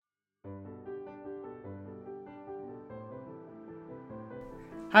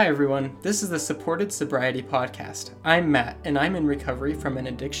Hi everyone, this is the Supported Sobriety Podcast. I'm Matt, and I'm in recovery from an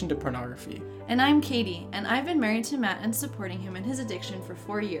addiction to pornography. And I'm Katie, and I've been married to Matt and supporting him in his addiction for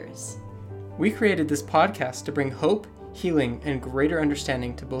 4 years. We created this podcast to bring hope, healing, and greater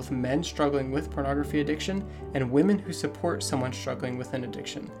understanding to both men struggling with pornography addiction and women who support someone struggling with an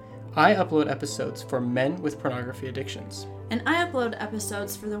addiction. I upload episodes for men with pornography addictions. And I upload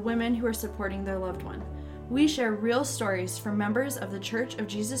episodes for the women who are supporting their loved one. We share real stories from members of the Church of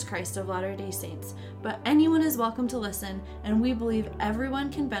Jesus Christ of Latter-day Saints, but anyone is welcome to listen, and we believe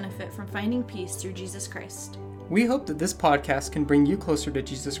everyone can benefit from finding peace through Jesus Christ. We hope that this podcast can bring you closer to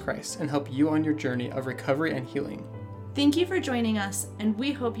Jesus Christ and help you on your journey of recovery and healing. Thank you for joining us, and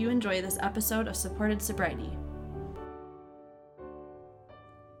we hope you enjoy this episode of Supported Sobriety.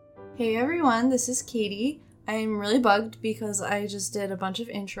 Hey everyone, this is Katie. I'm really bugged because I just did a bunch of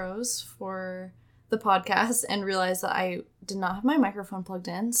intros for the podcast and realized that I did not have my microphone plugged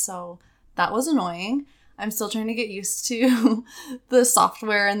in, so that was annoying. I'm still trying to get used to the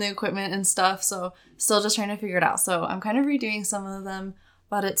software and the equipment and stuff, so still just trying to figure it out. So I'm kind of redoing some of them,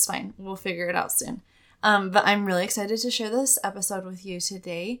 but it's fine. We'll figure it out soon. But I'm really excited to share this episode with you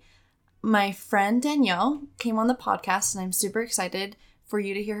today. My friend Danielle came on the podcast, and I'm super excited for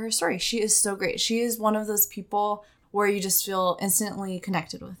you to hear her story. She is so great. She is one of those people where you just feel instantly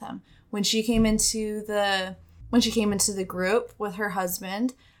connected with them. When she came into the group with her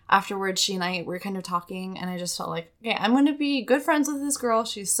husband, afterwards she and I were kind of talking, and I just felt like, okay, I'm going to be good friends with this girl.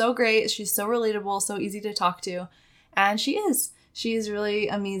 She's so great. She's so relatable, so easy to talk to. And she is. She is really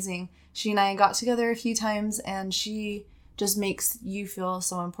amazing. She and I got together a few times, and she just makes you feel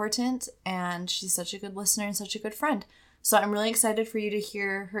so important, and she's such a good listener and such a good friend. So I'm really excited for you to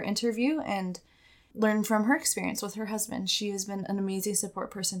hear her interview and learn from her experience with her husband. She has been an amazing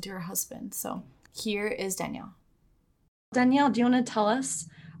support person to her husband. So here is Danielle. Danielle, do you want to tell us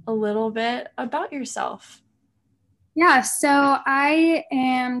a little bit about yourself? Yeah, so I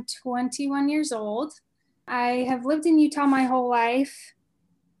am 21 years old. I have lived in Utah my whole life.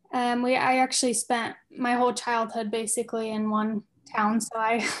 I actually spent my whole childhood basically in one town, so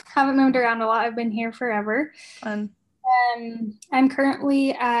I haven't moved around a lot. I've been here forever. Fun. I'm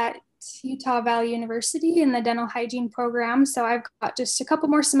currently at Utah Valley University in the dental hygiene program, so I've got just a couple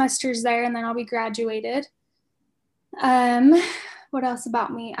more semesters there, and then I'll be graduated. What else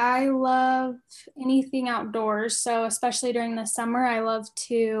about me? I love anything outdoors, so especially during the summer, I love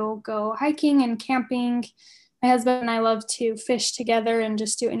to go hiking and camping. My husband and I love to fish together and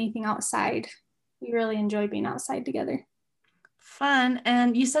just do anything outside. We really enjoy being outside together. Fun.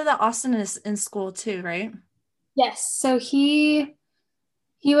 And you said that Austin is in school too, right? Yes. So he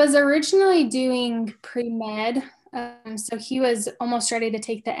was originally doing pre-med. So he was almost ready to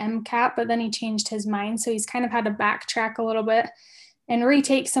take the MCAT, but then he changed his mind. So he's kind of had to backtrack a little bit and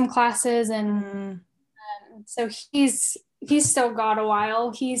retake some classes. And so he's still got a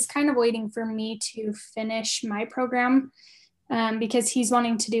while. He's kind of waiting for me to finish my program because he's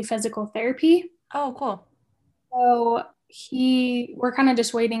wanting to do physical therapy. Oh, cool. So we're kind of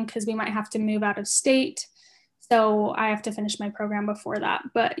just waiting because we might have to move out of state. So I have to finish my program before that.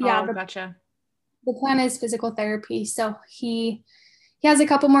 But yeah, Gotcha. The plan is physical therapy. So he has a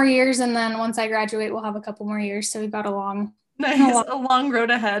couple more years, and then once I graduate, we'll have a couple more years. So we've got a long road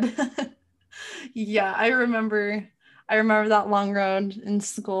ahead. Yeah, I remember that long road in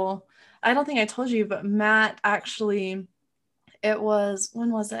school. I don't think I told you, but Matt actually, when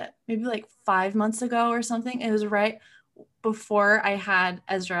was it? Maybe like 5 months ago or something. It was right before I had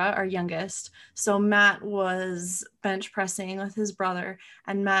Ezra, our youngest. So Matt was bench pressing with his brother,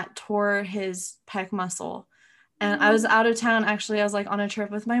 and Matt tore his pec muscle. And I was out of town, actually. I was like on a trip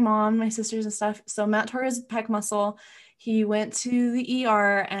with my mom, my sisters and stuff. So Matt tore his pec muscle. He went to the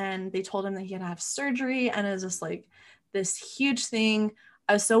ER, and they told him that he had to have surgery, and it was just like this huge thing.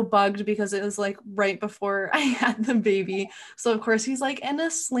 I was so bugged because it was like right before I had the baby. So of course he's like in a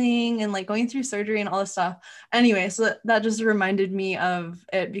sling and like going through surgery and all this stuff. Anyway, so that just reminded me of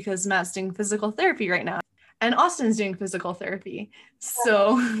it because Matt's doing physical therapy right now and Austin's doing physical therapy.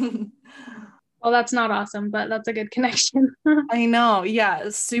 So well, that's not awesome, but that's a good connection. I know. Yeah,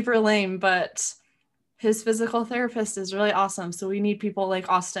 it's super lame, but his physical therapist is really awesome. So we need people like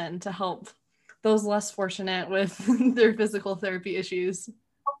Austin to help those less fortunate with their physical therapy issues.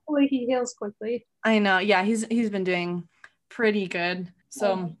 Hopefully he heals quickly. I know. Yeah, he's been doing pretty good.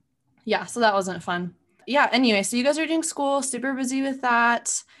 So yeah, so that wasn't fun. Yeah, anyway, so you guys are doing school, super busy with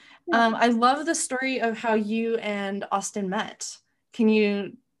that. I love the story of how you and Austin met. Can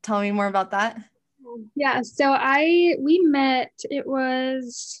you tell me more about that? Yeah, so we met, it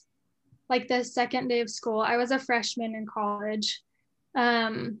was like the second day of school. I was a freshman in college.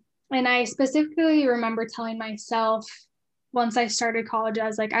 And I specifically remember telling myself once I started college, I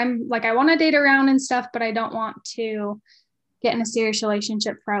was like, I want to date around and stuff, but I don't want to get in a serious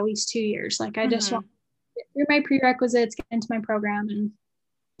relationship for at least 2 years. Like, I just want to get through my prerequisites, get into my program. And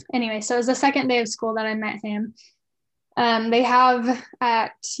anyway, so it was the second day of school that I met him. They have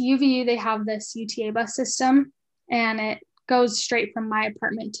at UVU, they have this UTA bus system, and it goes straight from my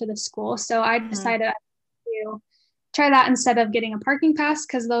apartment to the school. So I decided to try that instead of getting a parking pass,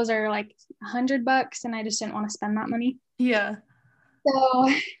 because those are like $100 and I just didn't want to spend that money. Yeah. So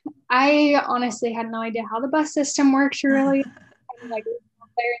I honestly had no idea how the bus system worked really. I like up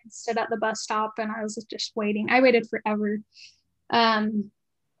there and stood at the bus stop and I was just waiting. I waited forever.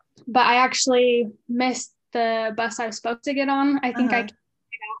 But I actually missed the bus I was supposed to get on. I think I came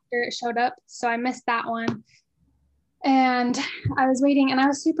after it showed up. So I missed that one. And I was waiting and I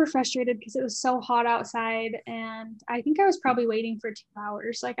was super frustrated because it was so hot outside. And I think I was probably waiting for 2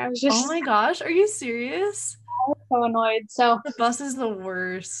 hours. Like, I was just Oh my gosh, are you serious? so annoyed. So The bus is the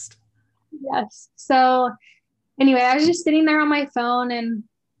worst. yes. So anyway, I was just sitting there on my phone and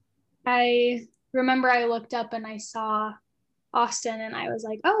I remember I looked up and I saw Austin and I was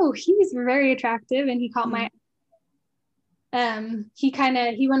like, oh, he's very attractive. And he caught my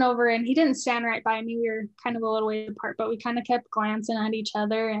he went over and he didn't stand right by me. We were kind of a little way apart, but we kind of kept glancing at each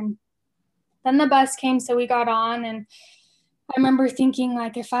other. And then the bus came, so we got on, and I remember thinking,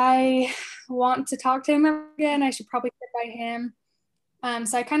 like, if I want to talk to him again, I should probably sit by him.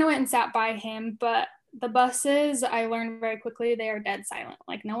 So I kind of went and sat by him, but the buses, I learned very quickly, they are dead silent.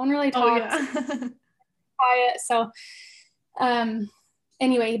 Like, no one really talks. Quiet. So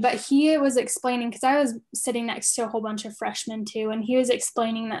anyway, but he was explaining, because I was sitting next to a whole bunch of freshmen too, and he was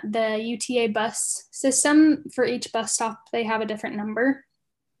explaining that the UTA bus system, for each bus stop, they have a different number.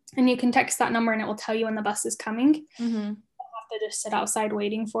 And you can text that number and it will tell you when the bus is coming. You don't have to just sit outside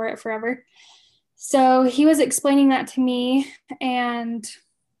waiting for it forever. So he was explaining that to me, and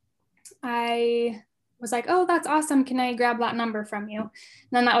I was like, oh, that's awesome. Can I grab that number from you? And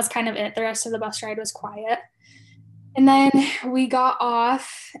then that was kind of it. The rest of the bus ride was quiet. And then we got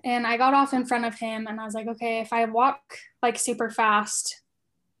off, and I got off in front of him, and I was like, okay, if I walk like super fast,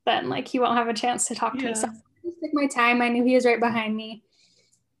 then like he won't have a chance to talk to me. So I just took my time. I knew he was right behind me.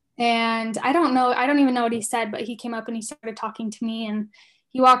 And I don't even know what he said, but he came up and he started talking to me, and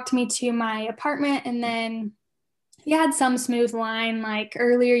he walked me to my apartment, and then he had some smooth line like,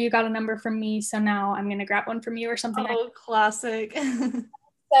 earlier you got a number from me, so now I'm going to grab one from you or something. Oh, classic.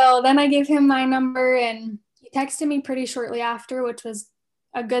 So then I gave him my number, and he texted me pretty shortly after, which was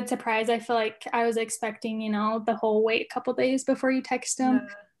a good surprise. I feel like I was expecting, the whole wait a couple days before you text him.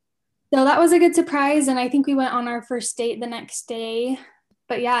 So that was a good surprise. And I think we went on our first date the next day.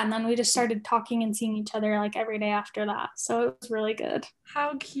 But yeah, and then we just started talking and seeing each other like every day after that. So it was really good.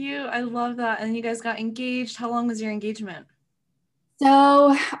 How cute. I love that. And you guys got engaged. How long was your engagement?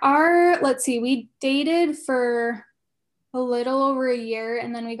 So we dated for a little over a year,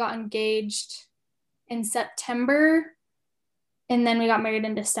 and then we got engaged in September, and then we got married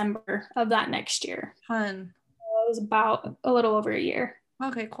in December of that next year. Fun. So it was about a little over a year.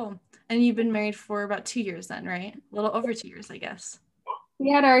 Okay, cool. And you've been married for about 2 years then, right? A little over 2 years, I guess. We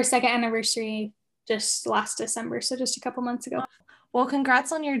had our second anniversary just last December, so just a couple months ago. Well,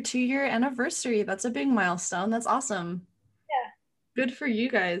 congrats on your 2-year anniversary. That's a big milestone. That's awesome. Yeah. Good for you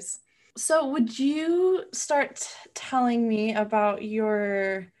guys. So would you start telling me about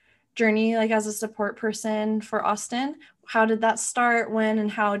your journey, like as a support person for Austin? How did that start? When and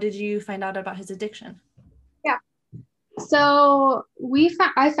how did you find out about his addiction? Yeah. So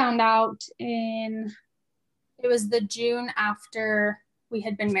I found out it was the June after we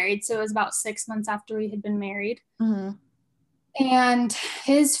had been married. So it was about 6 months after we had been married. Mm-hmm. And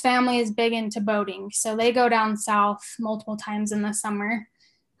his family is big into boating. So they go down south multiple times in the summer.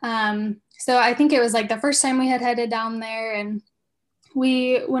 So I think it was like the first time we had headed down there, and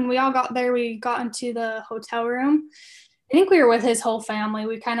when we all got there, we got into the hotel room. I think we were with his whole family.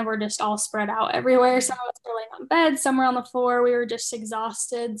 We kind of were just all spread out everywhere. Some of us were laying on bed, some were on the floor. We were just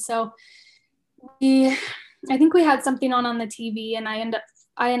exhausted. So I think we had something on the TV, and I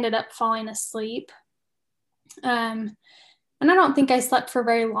ended up falling asleep. And I don't think I slept for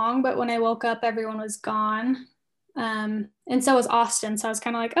very long, but when I woke up, everyone was gone. And so was Austin. So I was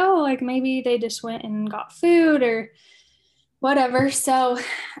kind of like, oh, like maybe they just went and got food or whatever. So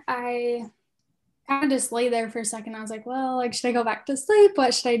I kind of just lay there for a second. I was like, well, like, should I go back to sleep?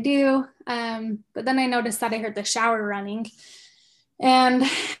 What should I do? But then I noticed that I heard the shower running. And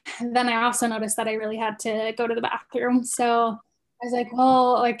then I also noticed that I really had to go to the bathroom. So I was like,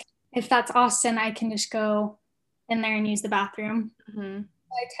 well, like, if that's Austin, I can just go in there and use the bathroom. Mm-hmm.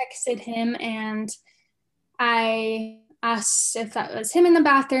 I texted him and I asked if that was him in the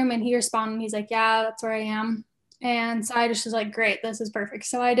bathroom, and he responded. He's like, yeah, that's where I am. And so I just was like, great, this is perfect.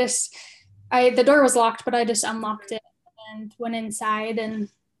 So the door was locked, but I just unlocked it and went inside, and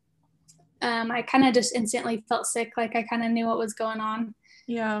I kind of just instantly felt sick. Like I kind of knew what was going on.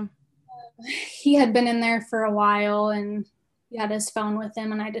 Yeah. He had been in there for a while and he had his phone with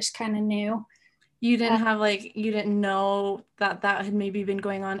him, and I just kind of knew. You didn't know that had maybe been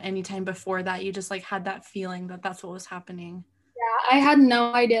going on anytime before that. You just like had that feeling that that's what was happening. Yeah, I had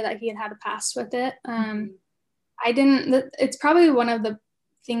no idea that he had a past with it. I didn't, it's probably one of the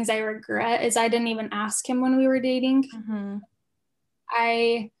things I regret is I didn't even ask him when we were dating. Mm-hmm.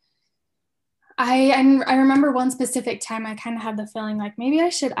 I remember one specific time I kind of had the feeling like maybe I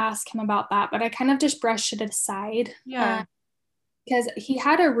should ask him about that, but I kind of just brushed it aside. Yeah. Because he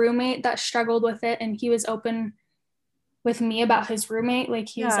had a roommate that struggled with it, and he was open with me about his roommate. Like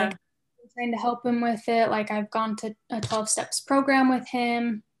he was like, I'm trying to help him with it. Like I've gone to a 12 steps program with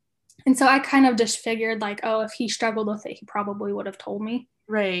him. And so I kind of just figured like, oh, if he struggled with it, he probably would have told me.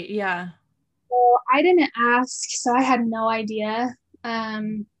 Right. Yeah. So I didn't ask, so I had no idea. But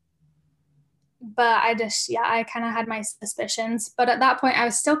I kind of had my suspicions. But at that point, I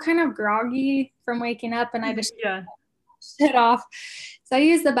was still kind of groggy from waking up, and I just it off. So I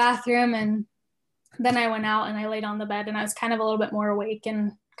used the bathroom, and then I went out and I laid on the bed, and I was kind of a little bit more awake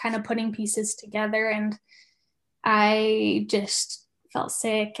and kind of putting pieces together, and I just felt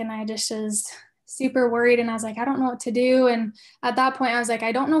sick, and I just was super worried, and I was like, I don't know what to do. And at that point I was like,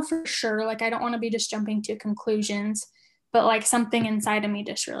 I don't know for sure, like I don't want to be just jumping to conclusions, but like something inside of me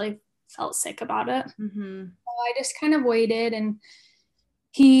just really felt sick about it. Mm-hmm. So I just kind of waited, and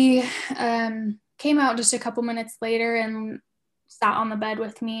he came out just a couple minutes later and sat on the bed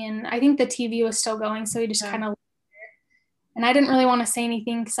with me, and I think the TV was still going, so he just kind of, and I didn't really want to say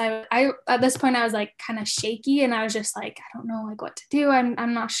anything because I at this point I was like kind of shaky, and I was just like, I don't know like what to do.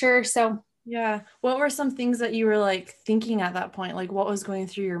 I'm not sure. So yeah, what were some things that you were like thinking at that point? Like what was going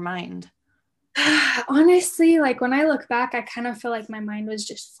through your mind? Honestly, like when I look back, I kind of feel like my mind was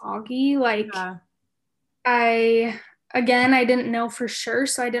just foggy. Like I didn't know for sure,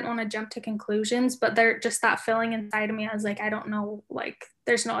 so I didn't want to jump to conclusions, but there just that feeling inside of me, I was like, I don't know, like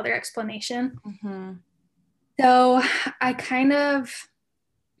there's no other explanation. Mm-hmm. So I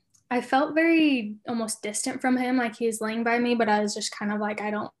felt very almost distant from him, like he was laying by me, but I was just kind of like, I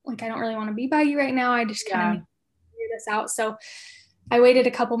don't really want to be by you right now. I just kind of need to figure this out. So I waited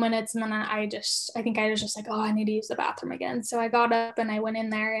a couple minutes, and then I think I was just like, oh, I need to use the bathroom again. So I got up and I went in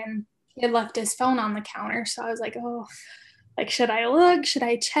there, and he had left his phone on the counter. So I was like, oh, like, should I look? Should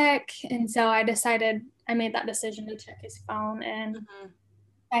I check? And so I made that decision to check his phone, and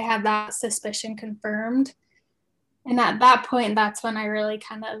I had that suspicion confirmed. And at that point, that's when I really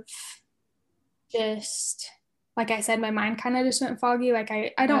kind of just, like I said, my mind kind of just went foggy. Like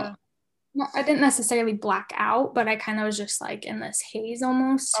I didn't necessarily black out, but I kind of was just like in this haze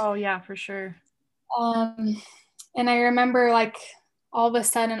almost. Oh yeah, for sure. And I remember like all of a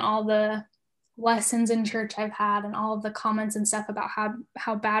sudden all the lessons in church I've had and all of the comments and stuff about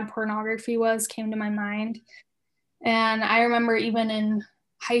how bad pornography was came to my mind. And I remember even in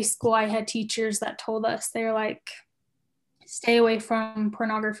high school, I had teachers that told us, they're like, stay away from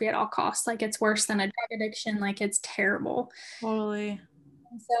pornography at all costs. Like it's worse than a drug addiction. Like it's terrible. Totally.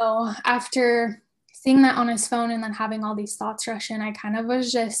 So after seeing that on his phone and then having all these thoughts rush in, I kind of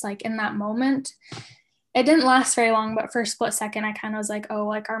was just like in that moment. It didn't last very long, but for a split second, I kind of was like, oh,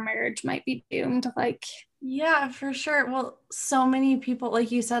 like our marriage might be doomed. Like, yeah, for sure. Well, so many people,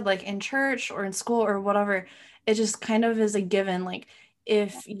 like you said, like in church or in school or whatever, it just kind of is a given. Like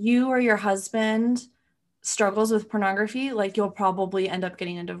if you or your husband struggles with pornography, like you'll probably end up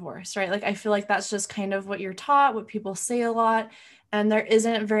getting a divorce, right? Like I feel like that's just kind of what you're taught, what people say a lot, and there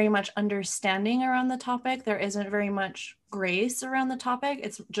isn't very much understanding around the topic. There isn't very much grace around the topic.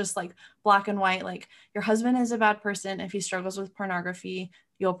 It's just like black and white, like your husband is a bad person. If he struggles with pornography,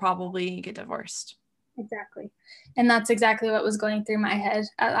 you'll probably get divorced. Exactly. And that's exactly what was going through my head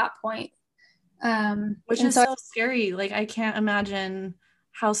at that point. Which is so scary. Like I can't imagine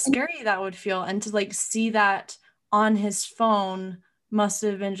how scary that would feel, and to like see that on his phone must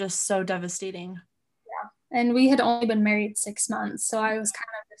have been just so devastating. Yeah. And we had only been married 6 months, so I was kind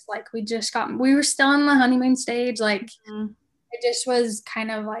of just like, we were still in the honeymoon stage, like it just was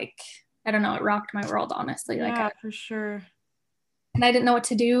kind of like, I don't know, it rocked my world, honestly. Yeah, for sure. And I didn't know what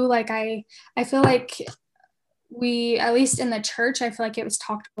to do. Like I feel like we, at least in the church, I feel like it was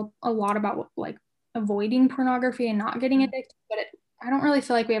talked a lot about like avoiding pornography and not getting addicted, but I don't really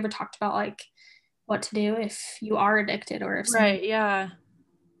feel like we ever talked about like what to do if you are addicted or if Right. Yeah.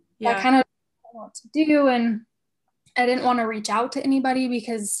 I kind of didn't know what to do, and I didn't want to reach out to anybody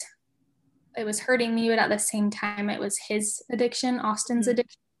because it was hurting me, but at the same time it was his addiction, Austin's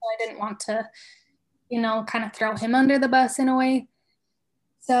addiction. So I didn't want to, kind of throw him under the bus in a way.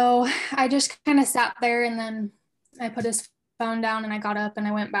 So I just kind of sat there, and then I put his phone down and I got up and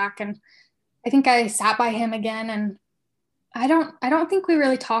I went back, and I think I sat by him again, and I don't think we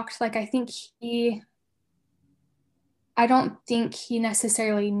really talked. Like I don't think he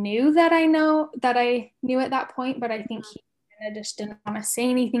necessarily knew that I knew at that point, but I think he kind of just didn't want to say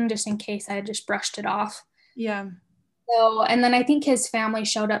anything just in case I just brushed it off. Yeah. So, and then I think his family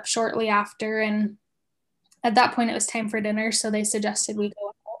showed up shortly after, and at that point it was time for dinner, so they suggested we go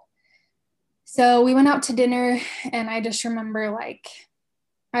out. So we went out to dinner, and I just remember like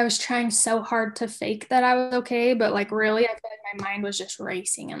I was trying so hard to fake that I was okay, but like really I feel like my mind was just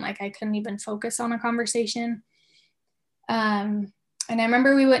racing, and like I couldn't even focus on a conversation. And I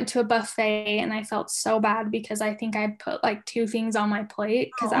remember we went to a buffet, and I felt so bad because I think I put like 2 things on my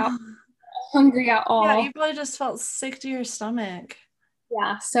plate because I was hungry at all. Yeah, you probably just felt sick to your stomach.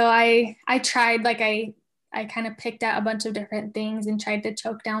 Yeah, so I tried, like I kind of picked out a bunch of different things and tried to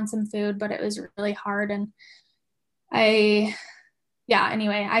choke down some food, but it was really hard. And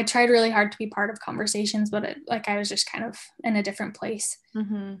anyway, I tried really hard to be part of conversations, but I was just kind of in a different place.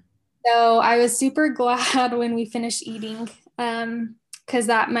 Mm-hmm. So I was super glad when we finished eating, because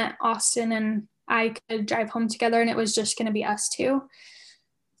that meant Austin and I could drive home together, and it was just going to be us two.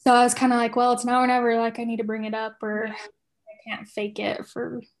 So I was kind of like, well, it's now or never. Like I need to bring it up, or I can't fake it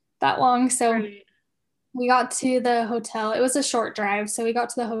for that long. So we got to the hotel. It was a short drive. So we got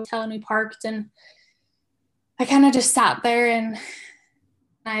to the hotel and we parked, and I kind of just sat there, and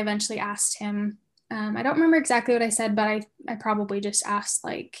I eventually asked him, I don't remember exactly what I said, but I probably just asked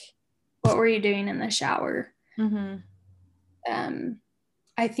like, what were you doing in the shower? Mm-hmm.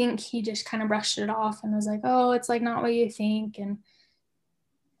 I think he just kind of brushed it off and was like, oh, it's like not what you think. And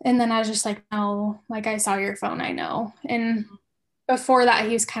then I was just like, no, like I saw your phone, I know. And before that,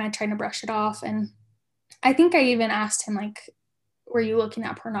 he was kind of trying to brush it off. And I think I even asked him, like, were you looking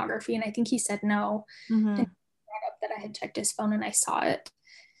at pornography? And I think he said no. Mm-hmm. And he brought up that I had checked his phone and I saw it.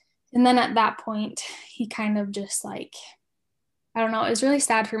 And then at that point, he kind of just like, I don't know, it was really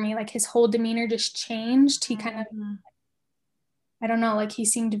sad for me. Like his whole demeanor just changed. He kind of, I don't know, like he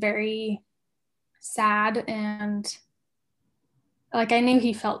seemed very sad, and like I knew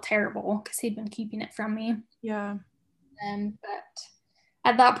he felt terrible because he'd been keeping it from me. Yeah. But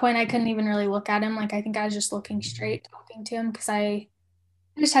at that point, I couldn't even really look at him. Like I think I was just looking straight, talking to him, because I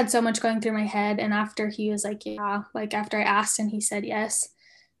just had so much going through my head. And after he was like, yeah, like after I asked and he said yes,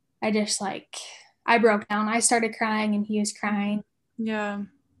 I just like, I broke down. I started crying and he was crying. Yeah.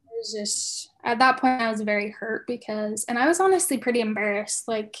 It was just, at that point, I was very hurt and I was honestly pretty embarrassed.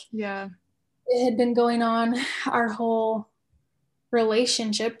 Like, yeah, it had been going on our whole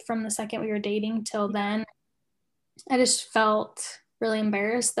relationship from the second we were dating till then. I just felt really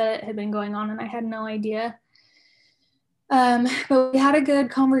embarrassed that it had been going on, and I had no idea. But we had a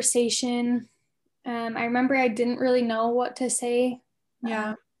good conversation. I remember I didn't really know what to say.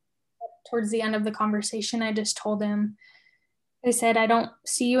 Yeah. Towards the end of the conversation, I just told him, I said, I don't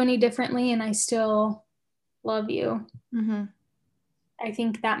see you any differently, and I still love you. Mm-hmm. I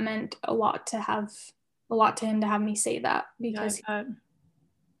think that meant a lot to him to have me say that, because he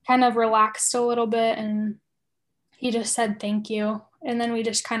kind of relaxed a little bit, and he just said thank you. And then we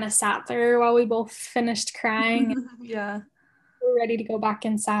just kind of sat there while we both finished crying. Yeah. We were ready to go back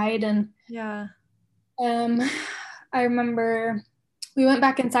inside. And yeah. I remember we went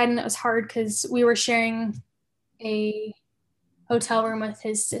back inside, and it was hard because we were sharing a hotel room with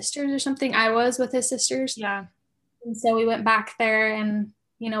his sisters or something. I was with his sisters. Yeah. And so we went back there, and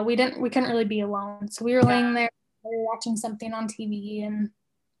we couldn't really be alone. So we were laying there, we were watching something on TV, and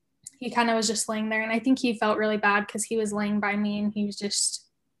he kind of was just laying there. And I think he felt really bad because he was laying by me, and he was just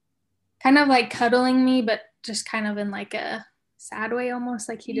kind of like cuddling me, but just kind of in like a sad way almost.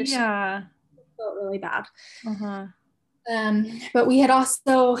 Like he just felt really bad. Uh-huh. But we had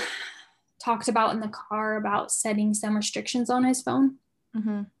also talked about in the car about setting some restrictions on his phone.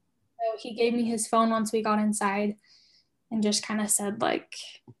 Mm-hmm. So he gave me his phone once we got inside, and just kind of said, like,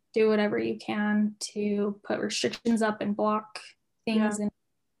 do whatever you can to put restrictions up and block things and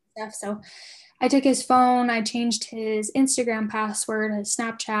stuff. So I took his phone, I changed his Instagram password, his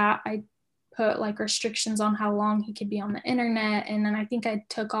Snapchat. I put like restrictions on how long he could be on the internet. And then I think I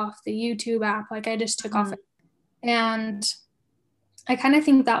took off the YouTube app. Like I just took off it. And I kind of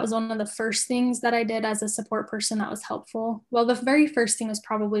think that was one of the first things that I did as a support person that was helpful. Well, the very first thing was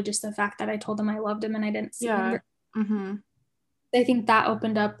probably just the fact that I told him I loved him and I didn't see him. Mm-hmm. I think that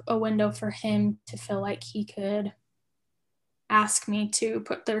opened up a window for him to feel like he could ask me to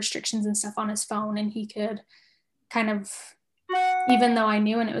put the restrictions and stuff on his phone, and he could kind of, even though I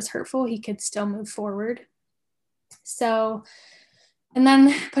knew and it was hurtful, he could still move forward. So, and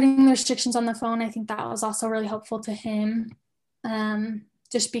then putting the restrictions on the phone, I think that was also really helpful to him,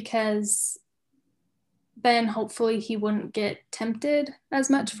 just because then hopefully he wouldn't get tempted as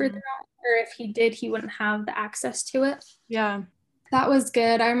much for that, or if he did, he wouldn't have the access to it. Yeah. That was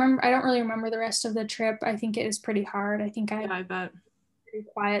good. I don't really remember the rest of the trip. I think it was pretty hard. I think I bet. pretty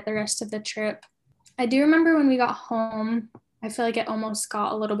quiet the rest of the trip. I do remember when we got home, I feel like it almost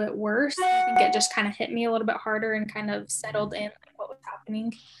got a little bit worse. I think it just kind of hit me a little bit harder and kind of settled in like what was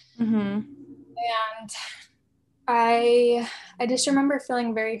happening. Mm-hmm. And I just remember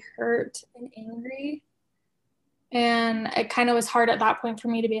feeling very hurt and angry. And it kind of was hard at that point for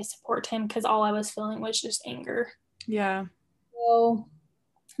me to be a support to him because all I was feeling was just anger. Yeah. So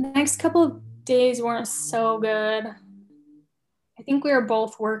the next couple of days weren't so good. I think we were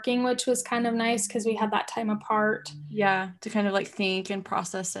both working, which was kind of nice because we had that time apart. Yeah, to kind of like think and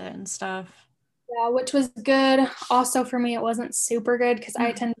process it and stuff. Yeah, which was good. Also for me, it wasn't super good because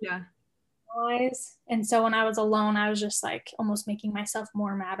I tend to analyze. And so when I was alone, I was just like almost making myself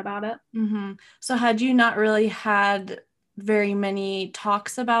more mad about it. Mm-hmm. So had you not really had very many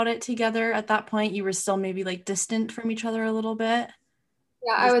talks about it together at that point? You were still maybe like distant from each other a little bit?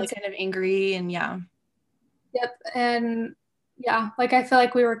 Yeah, Just I would like say. kind of angry and yeah. Yep. And yeah, like I feel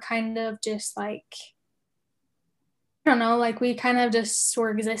like we were kind of just like, I don't know, like we kind of just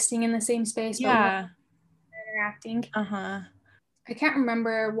were existing in the same space, but we weren't interacting. Uh-huh. I can't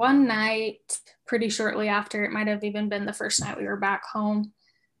remember, one night, pretty shortly after, it might have even been the first night we were back home.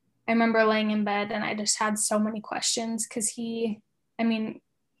 I remember laying in bed and I just had so many questions because he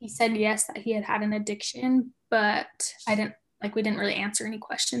said yes, that he had an addiction, but we didn't really answer any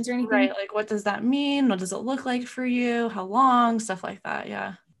questions or anything. Right, like what does that mean? What does it look like for you? How long? Stuff like that,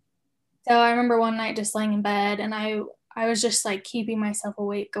 yeah. So I remember one night just laying in bed and I was just like keeping myself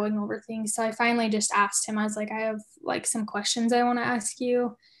awake, going over things. So I finally just asked him, I was like, I have like some questions I want to ask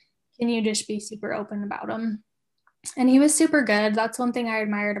you. Can you just be super open about them? And he was super good. That's one thing I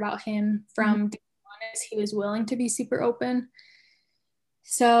admired about him from day one, is he was willing to be super open.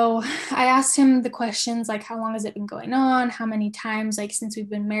 So I asked him the questions like, how long has it been going on? How many times, like since we've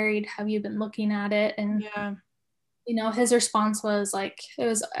been married, have you been looking at it? And his response was like, it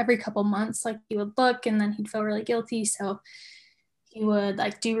was every couple months, like he would look and then he'd feel really guilty. So he would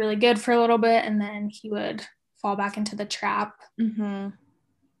like do really good for a little bit and then he would fall back into the trap. Mm-hmm.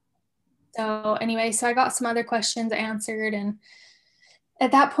 So anyway, so I got some other questions answered. And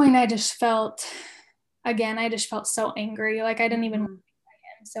at that point, I just felt so angry. Like I didn't even,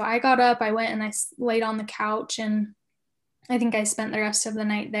 so I got up, I went and I laid on the couch and I think I spent the rest of the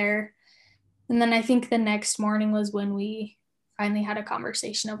night there. And then I think the next morning was when we finally had a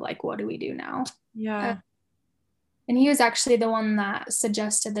conversation of like, what do we do now? Yeah. And he was actually the one that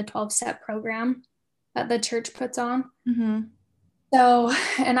suggested the 12-step program that the church puts on. Mm-hmm. So,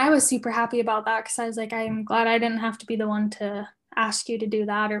 and I was super happy about that because I was like, I'm glad I didn't have to be the one to ask you to do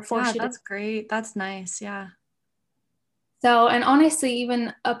that or force you to. That's great. That's nice. Yeah. So, and honestly,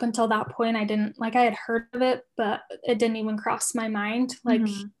 even up until that point, I had heard of it, but it didn't even cross my mind. Like,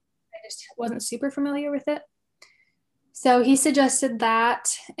 I just wasn't super familiar with it. So he suggested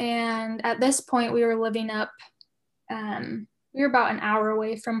that. And at this point, we were living up, we were about an hour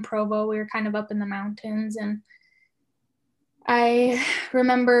away from Provo. We were kind of up in the mountains. And I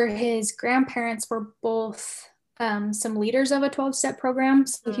remember his grandparents were both some leaders of a 12-step program.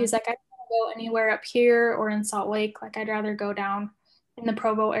 So he was like, I don't want to go anywhere up here or in Salt Lake. Like, I'd rather go down in the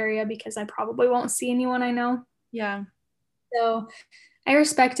Provo area because I probably won't see anyone I know. Yeah. So I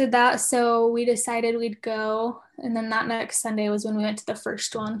respected that. So we decided we'd go. And then that next Sunday was when we went to the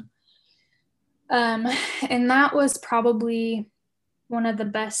first one. And that was probably one of the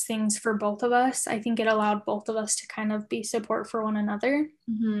best things for both of us. I think it allowed both of us to kind of be support for one another.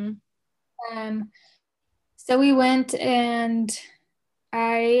 Mm-hmm. So we went and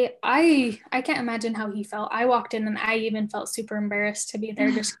I can't imagine how he felt. I walked in and I even felt super embarrassed to be there.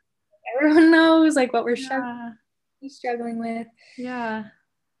 Just everyone knows like what we're struggling with. Yeah.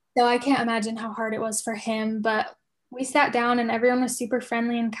 So I can't imagine how hard it was for him, but we sat down and everyone was super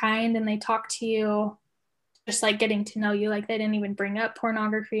friendly and kind and they talked to you, just like getting to know you. Like they didn't even bring up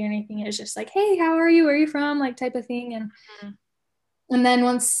pornography or anything. It was just like, hey, how are you? Where are you from? Like type of thing. And then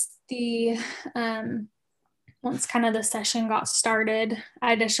once the once kind of the session got started,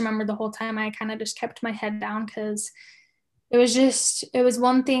 I just remember the whole time I kind of just kept my head down because it was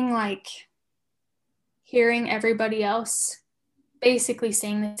one thing like hearing everybody else basically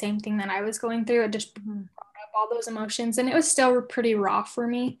saying the same thing that I was going through. It just brought up all those emotions, and it was still pretty raw for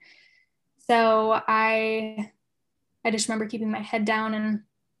me. So I just remember keeping my head down and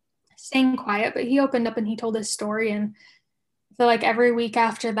staying quiet, but he opened up and he told his story, and I feel like every week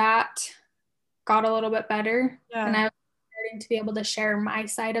after that got a little bit better. Yeah. And I was starting to be able to share my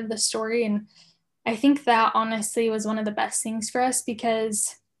side of the story. And I think that honestly was one of the best things for us,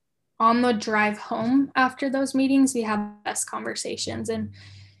 because on the drive home after those meetings, we had the best conversations, and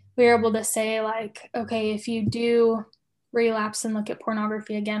we were able to say like, okay, if you do relapse and look at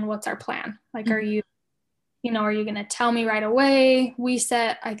pornography again, what's our plan? Like, are you going to tell me right away?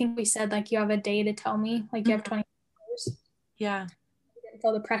 I think we said like, you have a day to tell me, like you have 20 hours. Yeah. He didn't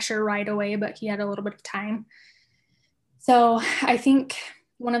feel the pressure right away, but he had a little bit of time. So I think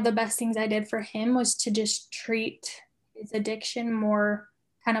one of the best things I did for him was to just treat his addiction more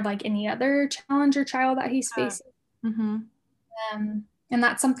kind of like any other challenge or trial that he's facing. Mm-hmm. And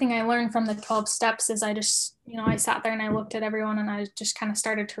that's something I learned from the 12 steps is I just, I sat there and I looked at everyone and I just kind of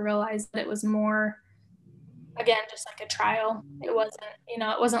started to realize that it was more, again, just like a trial. It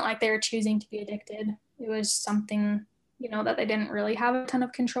wasn't like they were choosing to be addicted. It was something, that they didn't really have a ton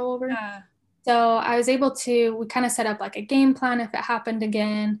of control over. Yeah. So I was able to, we kind of set up like a game plan if it happened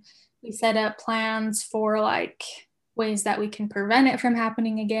again. We set up plans for like ways that we can prevent it from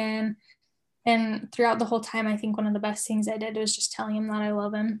happening again. And throughout the whole time, I think one of the best things I did was just telling him that I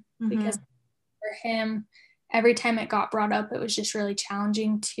love him, because for him, every time it got brought up, it was just really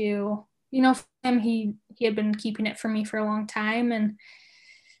challenging to, for him, he had been keeping it from me for a long time, and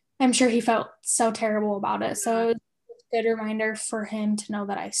I'm sure he felt so terrible about it. So it was a good reminder for him to know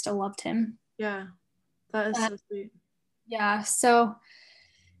that I still loved him. Yeah, that is so sweet. Yeah. So,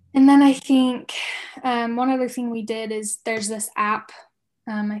 and then I think one other thing we did is there's this app.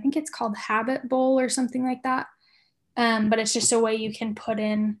 I think it's called Habit Bowl or something like that. But it's just a way you can put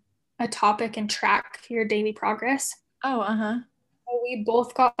in a topic and track your daily progress. Oh, So we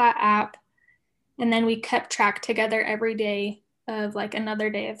both got that app, and then we kept track together every day of like another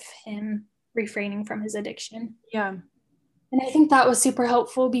day of him refraining from his addiction. Yeah. And I think that was super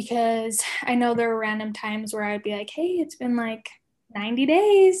helpful, because I know there were random times where I'd be like, hey, it's been like 90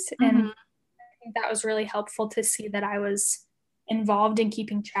 days. And I think that was really helpful to see that I was involved in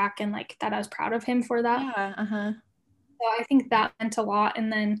keeping track, and like that I was proud of him for that. Yeah. So I think that meant a lot. And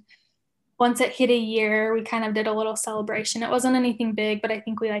then once it hit a year, we kind of did a little celebration. It wasn't anything big, but I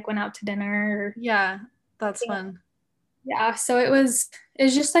think we like went out to dinner. Yeah, that's fun. Yeah. So it was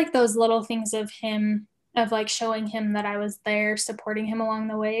just like those little things of him, of like showing him that I was there, supporting him along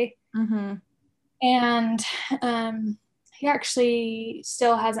the way. And he actually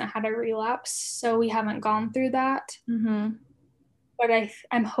still hasn't had a relapse, so we haven't gone through that. But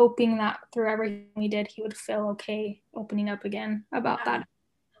I'm hoping that through everything we did, he would feel okay opening up again about that.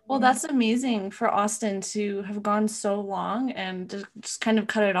 Well, that's amazing for Austin to have gone so long and just kind of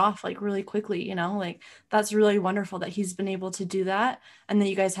cut it off like really quickly, like that's really wonderful that he's been able to do that, and that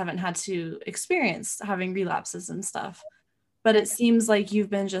you guys haven't had to experience having relapses and stuff. But it seems like you've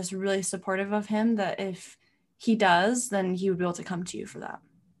been just really supportive of him, that if he does, then he would be able to come to you for that.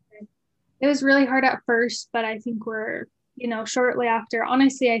 It was really hard at first, but I think we're, shortly after,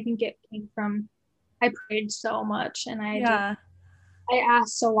 honestly, I think it came from, I prayed so much, and I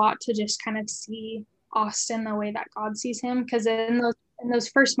asked a lot to just kind of see Austin the way that God sees him, because in those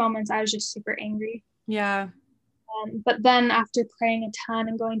first moments, I was just super angry. Yeah. But then after praying a ton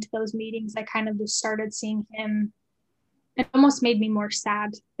and going to those meetings, I kind of just started seeing him. It almost made me more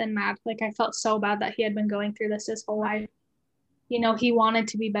sad than mad. Like I felt so bad that he had been going through this his whole life. He wanted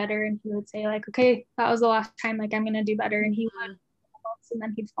to be better, and he would say like, okay, that was the last time, like I'm going to do better. And he would, and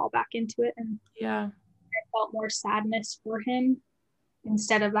then he'd fall back into it. And yeah, I felt more sadness for him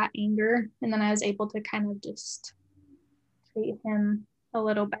instead of that anger. And then I was able to kind of just treat him a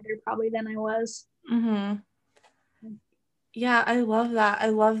little better probably than I was. Yeah, I love that. I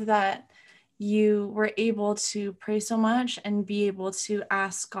love that you were able to pray so much and be able to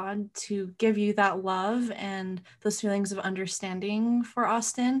ask God to give you that love and those feelings of understanding for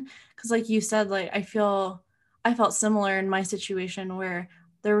Austin. Because like you said, like I felt similar in my situation, where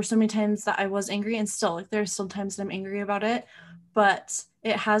there were so many times that I was angry, and still like there's still times that I'm angry about it, but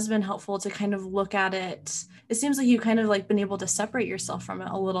it has been helpful to kind of look at it. It seems like you kind of like been able to separate yourself from it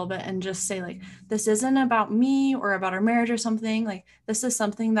a little bit and just say like, this isn't about me or about our marriage or something. Like, this is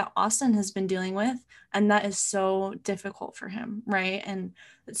something that Austin has been dealing with, and that is so difficult for him, right? And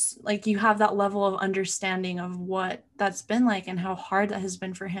it's like you have that level of understanding of what that's been like and how hard that has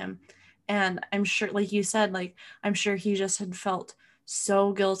been for him. And I'm sure, like you said, like, I'm sure he just had felt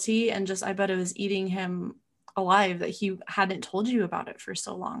so guilty, and just, I bet it was eating him alive that he hadn't told you about it for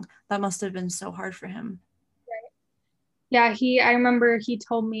so long. That must have been so hard for him. Yeah, I remember he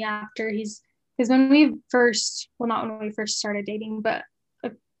told me after because when we first, well, not when we first started dating, but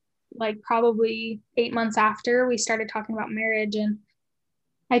like probably 8 months after we started talking about marriage, and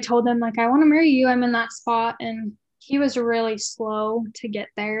I told him like, I want to marry you. I'm in that spot. And he was really slow to get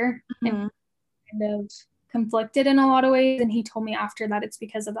there and kind of conflicted in a lot of ways. And he told me after that it's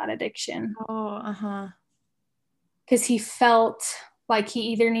because of that addiction. Because he felt like he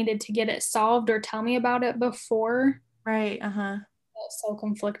either needed to get it solved or tell me about it before. Right. I felt so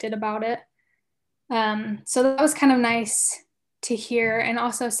conflicted about it. So that was kind of nice to hear, and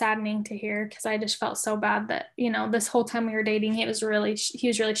also saddening to hear, because I just felt so bad that, you know, this whole time we were dating, he was really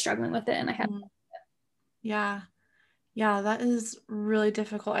struggling with it, and I had Yeah, that is really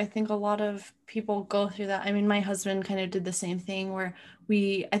difficult. I think a lot of people go through that. I mean, my husband kind of did the same thing where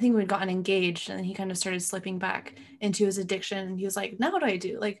I think we'd gotten engaged, and he kind of started slipping back into his addiction. And he was like, now what do I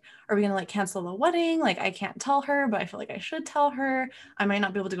do? Like, are we going to like cancel the wedding? Like, I can't tell her, but I feel like I should tell her. I might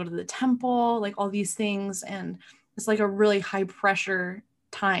not be able to go to the temple, like all these things. And it's like a really high pressure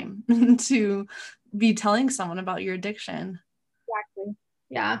time to be telling someone about your addiction. Exactly.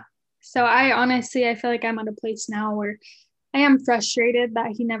 Yeah. So I feel like I'm at a place now where I am frustrated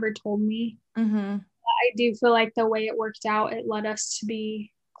that he never told me. I do feel like the way it worked out, it led us to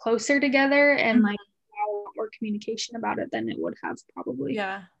be closer together, and like a lot more communication about it than it would have probably.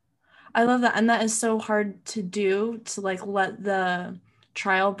 Yeah. I love that. And that is so hard to do, to like let the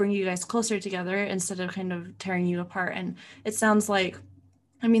trial bring you guys closer together instead of kind of tearing you apart. And it sounds like,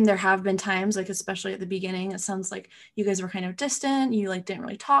 I mean, there have been times, like, especially at the beginning, it sounds like you guys were kind of distant. You like didn't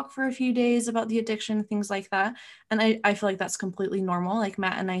really talk for a few days about the addiction, things like that. And I feel like that's completely normal. Like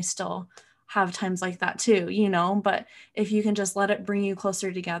Matt and I still have times like that too, you know, but if you can just let it bring you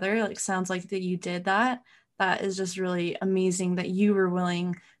closer together, like sounds like that you did that. That is just really amazing that you were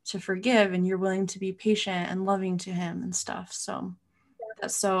willing to forgive, and you're willing to be patient and loving to him and stuff. So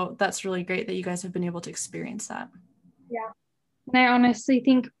that's really great that you guys have been able to experience that. Yeah. And I honestly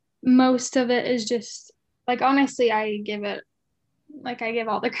think most of it is just like, honestly, I give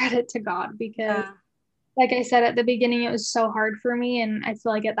all the credit to God, because like I said at the beginning, it was so hard for me. And I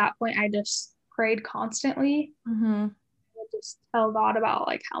feel like at that point, I just prayed constantly. I would just tell God about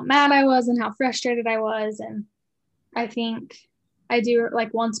like how mad I was and how frustrated I was. And I think I do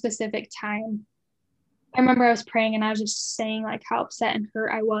like one specific time. I remember I was praying and I was just saying like how upset and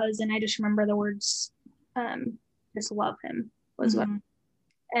hurt I was. And I just remember the words, just love him was what.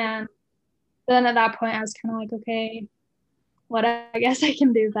 And then at that point, I was kind of like, okay, I guess I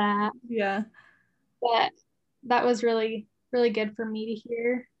can do that. Yeah. But that was really, really good for me to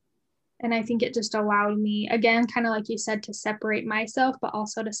hear. And I think it just allowed me, again, kind of like you said, to separate myself, but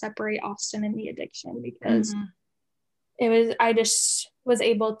also to separate Austin and the addiction, because I just was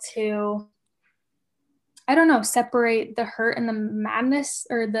able to, I don't know, separate the hurt and the madness,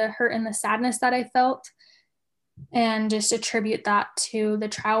 or the hurt and the sadness that I felt, and just attribute that to the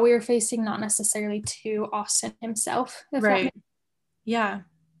trial we were facing, not necessarily to Austin himself. Right. Yeah.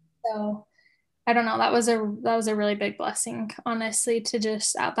 So I don't know. That was a really big blessing, honestly, to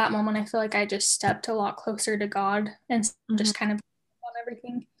just at that moment, I feel like I just stepped a lot closer to God and just kind of on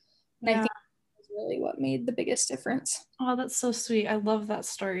everything. And I think that's really what made the biggest difference. Oh, that's so sweet. I love that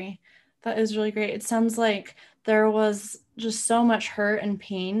story. That is really great. It sounds like there was just so much hurt and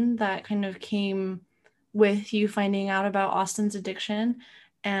pain that kind of came with you finding out about Austin's addiction,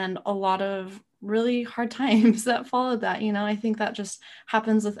 and a lot of really hard times that followed that. You know, I think that just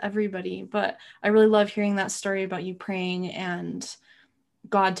happens with everybody, but I really love hearing that story about you praying and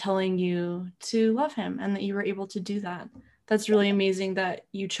God telling you to love him, and that you were able to do that. That's really amazing that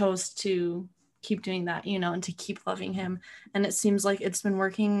you chose to keep doing that, you know, and to keep loving him. And it seems like it's been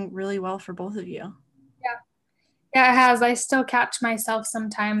working really well for both of you. Yeah, it has. I still catch myself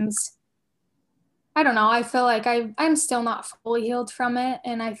sometimes. I don't know. I feel like I'm still not fully healed from it.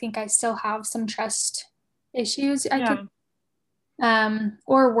 And I think I still have some trust issues or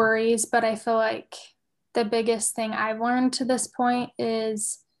worries, but I feel like the biggest thing I've learned to this point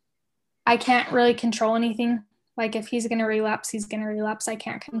is I can't really control anything. Like if he's going to relapse, he's going to relapse. I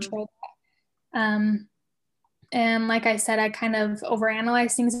can't control that. And like I said, I kind of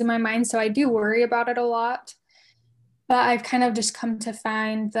overanalyze things in my mind. So I do worry about it a lot. But I've kind of just come to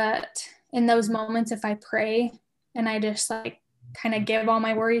find that in those moments, if I pray and I just like kind of give all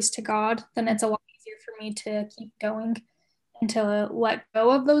my worries to God, then it's a lot easier for me to keep going and to let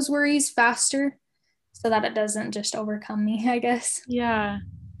go of those worries faster so that it doesn't just overcome me, I guess. Yeah.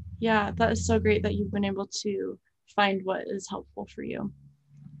 Yeah, that is so great that you've been able to find what is helpful for you.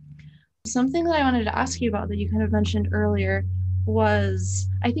 Something that I wanted to ask you about that you kind of mentioned earlier was,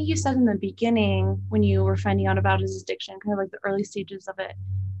 I think you said in the beginning when you were finding out about his addiction, kind of like the early stages of it,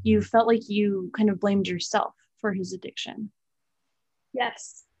 you felt like you kind of blamed yourself for his addiction.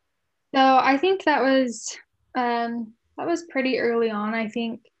 Yes. So I think that was pretty early on. I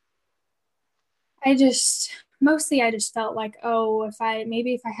think I just mostly I just felt like, oh, if I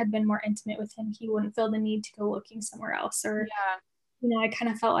had been more intimate with him, he wouldn't feel the need to go looking somewhere else. Or, I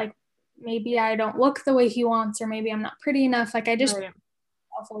kind of felt like maybe I don't look the way he wants, or maybe I'm not pretty enough. Like I just Right.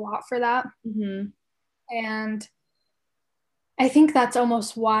 myself a lot for that. Mm-hmm. And I think that's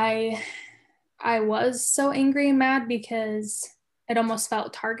almost why I was so angry and mad, because it almost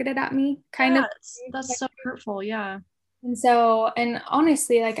felt targeted at me, kind of. That's so hurtful. Yeah. And so, and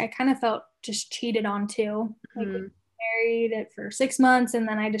honestly, like I kind of felt just cheated on too. Like we Mm-hmm. were married it for 6 months, and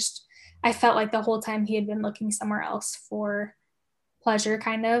then I felt like the whole time he had been looking somewhere else for pleasure,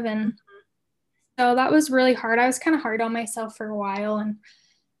 kind of. And so that was really hard. I was kind of hard on myself for a while, and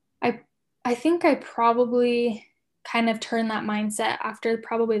I I think I probably kind of turned that mindset after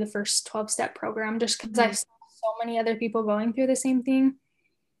probably the first 12-step program, just because I saw so many other people going through the same thing.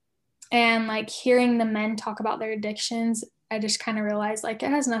 And like hearing the men talk about their addictions, I just kind of realized like it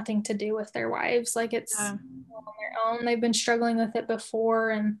has nothing to do with their wives. Like it's Yeah. on their own. They've been struggling with it before,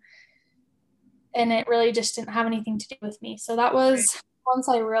 and it really just didn't have anything to do with me. So that was, once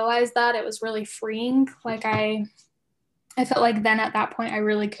I realized that, it was really freeing. Like I felt like then at that point I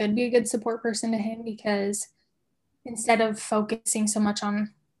really could be a good support person to him, because instead of focusing so much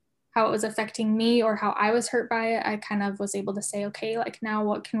on how it was affecting me or how I was hurt by it, I kind of was able to say, okay, like now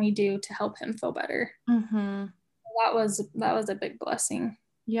what can we do to help him feel better? Mm-hmm. That was a big blessing.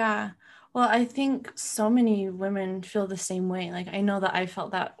 Yeah. Well, I think so many women feel the same way. Like I know that I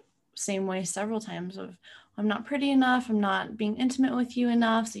felt that same way several times of, I'm not pretty enough, I'm not being intimate with you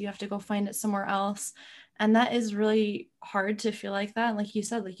enough, so you have to go find it somewhere else. And that is really hard to feel like that. Like you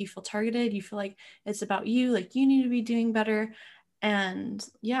said, like you feel targeted, you feel like it's about you, like you need to be doing better. And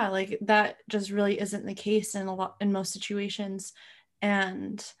yeah, like that just really isn't the case in most situations.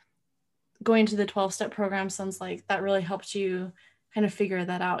 And going to the 12-step program sounds like that really helped you kind of figure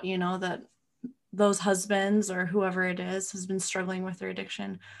that out, that those husbands or whoever it is has been struggling with their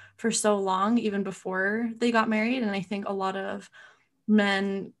addiction for so long, even before they got married. And I think a lot of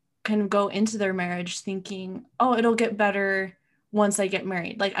men kind of go into their marriage thinking, oh, it'll get better once I get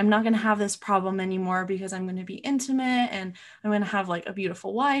married. Like, I'm not going to have this problem anymore because I'm going to be intimate and I'm going to have like a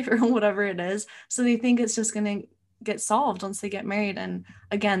beautiful wife or whatever it is. So they think it's just going to get solved once they get married. And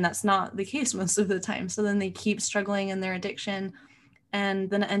again, that's not the case most of the time. So then they keep struggling in their addiction, and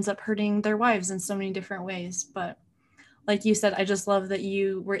then it ends up hurting their wives in so many different ways. But like you said, I just love that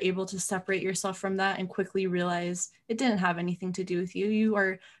you were able to separate yourself from that and quickly realize it didn't have anything to do with you. You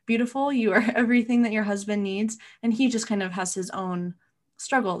are beautiful. You are everything that your husband needs. And he just kind of has his own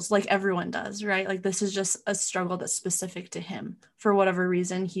struggles, like everyone does, right? Like this is just a struggle that's specific to him. For whatever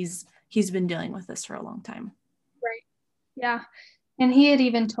reason, he's been dealing with this for a long time. Right. Yeah. And he had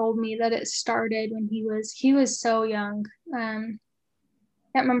even told me that it started when he was so young.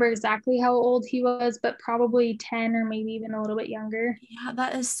 Can't remember exactly how old he was, but probably 10 or maybe even a little bit younger. Yeah,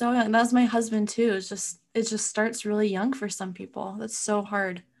 that is so young. That's my husband too. It just starts really young for some people. That's so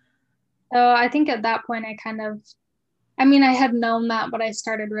hard. So I think at that point I mean, I had known that, but I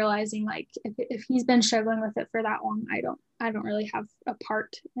started realizing like if he's been struggling with it for that long, I don't really have a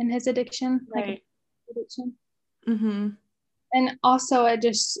part in his addiction, like Right. addiction. Mm-hmm. And also,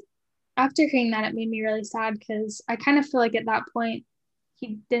 after hearing that, it made me really sad, because I kind of feel like at that point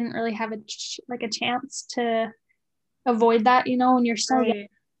he didn't really have a chance to avoid that, when you're so young.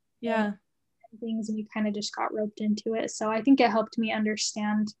 Right. Yeah. Things, and you kind of just got roped into it. So I think it helped me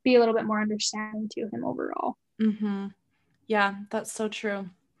be a little bit more understanding to him overall. Mm-hmm. Yeah, that's so true.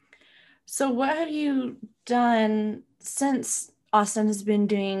 So what have you done since Austin has been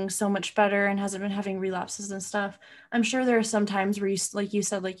doing so much better and hasn't been having relapses and stuff? I'm sure there are some times where you, like you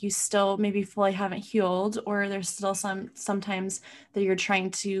said, like you still maybe fully haven't healed, or there's still sometimes that you're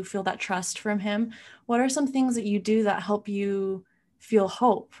trying to feel that trust from him. What are some things that you do that help you feel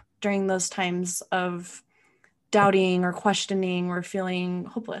hope during those times of doubting or questioning or feeling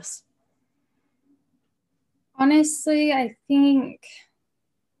hopeless? Honestly, I think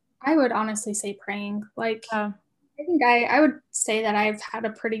I would honestly say praying. Like, Oh, I think I would say that I've had a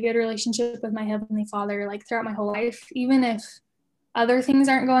pretty good relationship with my Heavenly Father, like throughout my whole life. Even if other things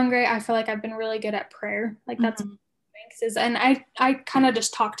aren't going great, I feel like I've been really good at prayer. Like that's mhm. is, and I kind of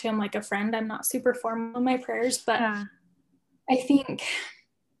just talk to him like a friend. I'm not super formal in my prayers, but Yeah. I think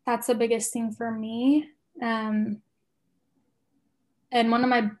that's the biggest thing for me. And one of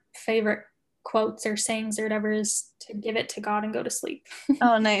my favorite quotes or sayings or whatever is to give it to God and go to sleep.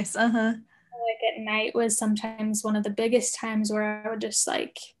 Oh, nice. Uh-huh. Like at night was sometimes one of the biggest times where I would just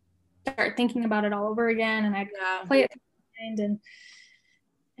like start thinking about it all over again, and I'd Yeah. play it in my mind,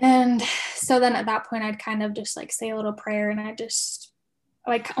 and so then at that point I'd kind of just like say a little prayer, and I just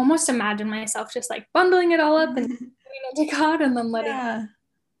like almost imagine myself just like bundling it all up and giving it to God and then letting. Yeah.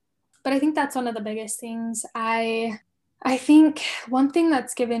 But I think that's one of the biggest things. I think one thing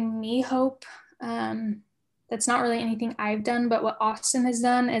that's given me hope, that's not really anything I've done, but what Austin has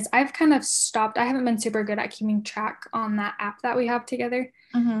done is I've kind of stopped. I haven't been super good at keeping track on that app that we have together,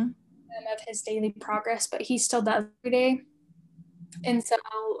 Mm-hmm. of his daily progress, but he still does every day. And so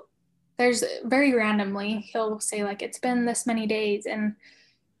there's very randomly, he'll say like, it's been this many days. And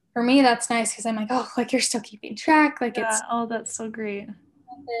for me, that's nice because I'm like, oh, like you're still keeping track. Like Yeah. Oh, that's so great.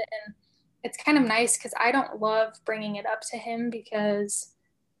 and it's kind of nice because I don't love bringing it up to him because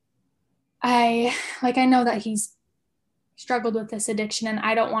I know that he's struggled with this addiction and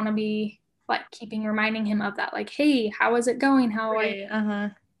I don't want to be like keeping reminding him of that. Like, hey, how is it going? Right. Uh-huh.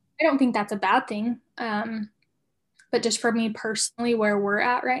 I don't think that's a bad thing. But just for me personally, where we're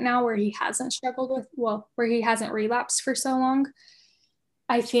at right now, where he hasn't struggled with, well, where he hasn't relapsed for so long,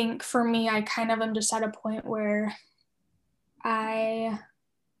 I think for me, I kind of am just at a point where I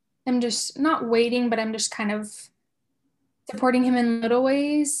am just not waiting, but I'm just kind of supporting him in little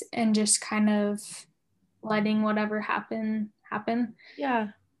ways and just kind of letting whatever happen. Yeah.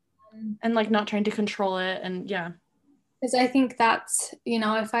 And like not trying to control it. And yeah. Because I think that's,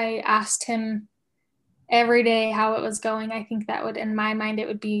 if I asked him every day how it was going, I think that would, in my mind, it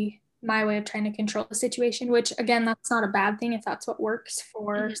would be my way of trying to control the situation, which again, that's not a bad thing if that's what works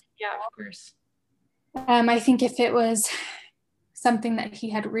for. Yeah, of course. I think if it was something that he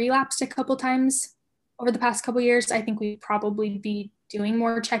had relapsed a couple times over the past couple years, I think we'd probably be doing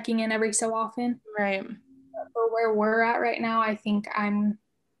more checking in every so often. Right. But for where we're at right now, I think I'm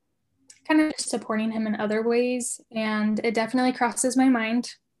kind of supporting him in other ways, and it definitely crosses my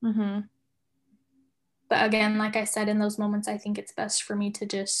mind. Mm-hmm. But again, like I said, in those moments, I think it's best for me to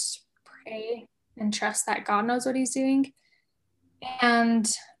just pray and trust that God knows what he's doing.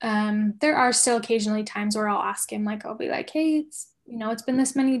 And there are still occasionally times where I'll ask him, like, I'll be like, hey, it's been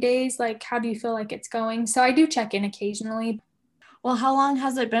this many days. Like, how do you feel like it's going? So I do check in occasionally. Well, how long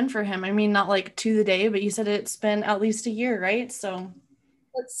has it been for him? I mean, not like to the day, but you said it's been at least a year, right? So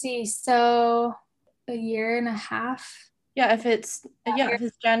Let's see. So a year and a half. yeah, if it's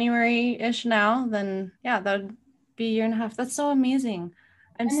January-ish now, then yeah, that would be a year and a half. That's so amazing.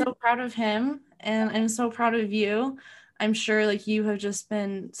 I'm so proud of him and I'm so proud of you. I'm sure like you have just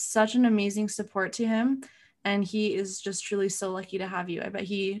been such an amazing support to him, and he is just truly so lucky to have you. I bet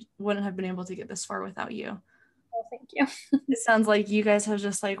he wouldn't have been able to get this far without you. Oh, thank you. It sounds like you guys have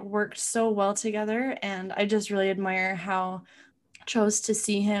just like worked so well together, and I just really admire how chose to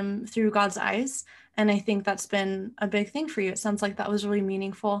see him through God's eyes. And I think that's been a big thing for you. It sounds like that was really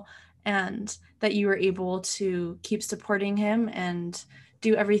meaningful, and that you were able to keep supporting him and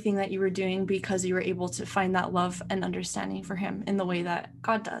do everything that you were doing because you were able to find that love and understanding for him in the way that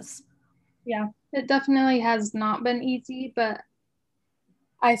God does. Yeah, it definitely has not been easy, but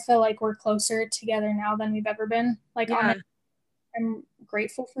I feel like we're closer together now than we've ever been. Like, Yeah. I'm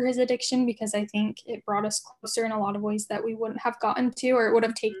grateful for his addiction because I think it brought us closer in a lot of ways that we wouldn't have gotten to, or it would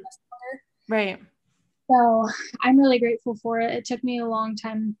have taken us longer. Right. So I'm really grateful for it. It took me a long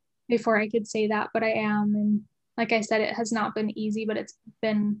time before I could say that, but I am. And like I said, it has not been easy, but it's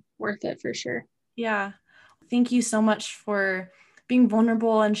been worth it for sure. Yeah. Thank you so much for being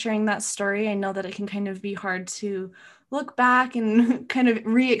vulnerable and sharing that story. I know that it can kind of be hard to look back and kind of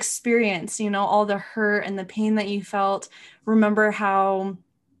re-experience, all the hurt and the pain that you felt. Remember how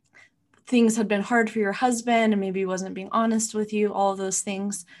things had been hard for your husband and maybe he wasn't being honest with you, all of those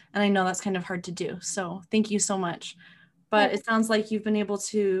things. And I know that's kind of hard to do. So thank you so much. But it sounds like you've been able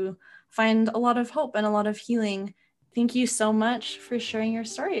to find a lot of hope and a lot of healing. Thank you so much for sharing your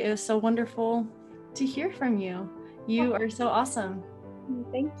story. It was so wonderful to hear from you. You are so awesome.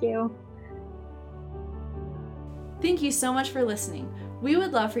 Thank you. Thank you so much for listening. We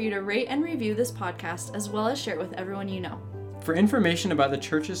would love for you to rate and review this podcast as well as share it with everyone you know. For information about the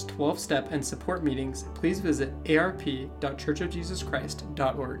church's 12-step and support meetings, please visit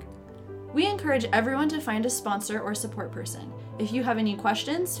arp.churchofjesuschrist.org. We encourage everyone to find a sponsor or support person. If you have any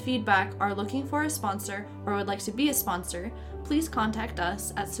questions, feedback, are looking for a sponsor, or would like to be a sponsor, please contact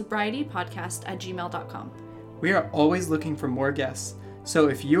us at sobrietypodcast@gmail.com. We are always looking for more guests, so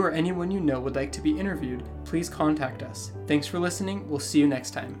if you or anyone you know would like to be interviewed, please contact us. Thanks for listening. We'll see you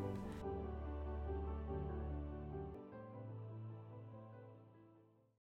next time.